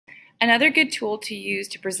Another good tool to use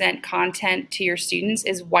to present content to your students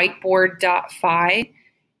is Whiteboard.Fi.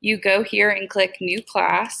 You go here and click New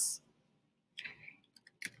Class.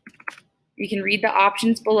 You can read the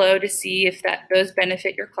options below to see if those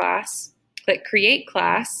benefit your class. Click Create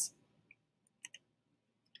Class.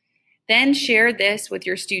 Then share this with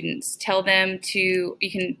your students. Tell them you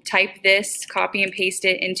can type this, copy and paste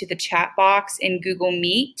it into the chat box in Google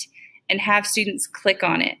Meet and have students click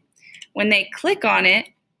on it. When they click on it,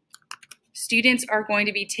 students are going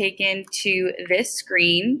to be taken to this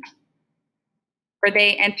screen where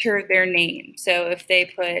they enter their name. So if they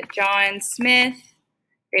put John Smith,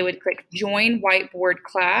 they would click Join Whiteboard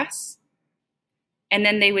Class, and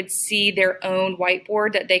then they would see their own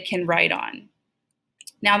whiteboard that they can write on.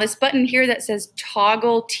 Now this button here that says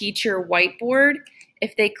Toggle Teacher Whiteboard,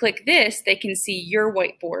 if they click this, they can see your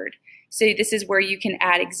whiteboard. So this is where you can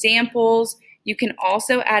add examples. You can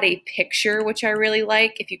also add a picture, which I really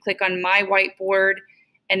like. If you click on My Whiteboard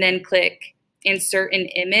and then click Insert an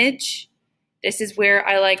Image, this is where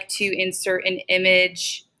I like to insert an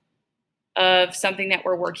image of something that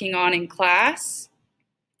we're working on in class.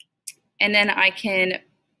 And then I can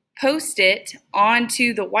post it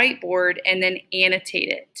onto the whiteboard and then annotate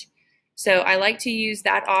it. So I like to use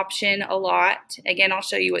that option a lot. Again, I'll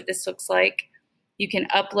show you what this looks like. You can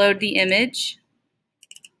upload the image.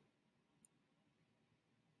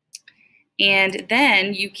 And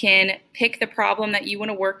then you can pick the problem that you want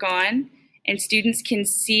to work on, and students can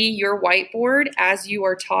see your whiteboard as you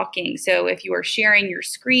are talking. So if you are sharing your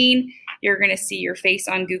screen, you're going to see your face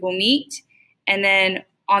on Google Meet. And then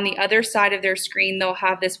on the other side of their screen, they'll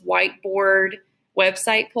have this whiteboard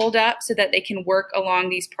website pulled up so that they can work along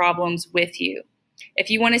these problems with you. If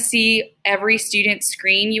you want to see every student's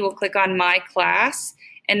screen, you will click on My Class,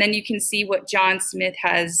 and then you can see what John Smith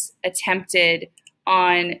has attempted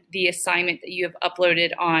on the assignment that you have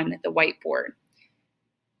uploaded on the whiteboard.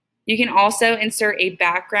 You can also insert a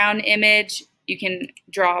background image. You can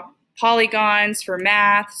draw polygons for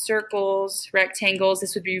math, circles, rectangles.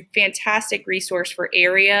 This would be a fantastic resource for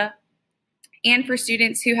area. And for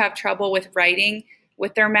students who have trouble with writing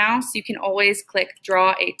with their mouse, you can always click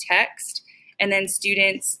Draw a Text, and then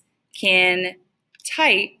students can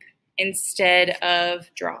type instead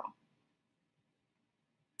of draw.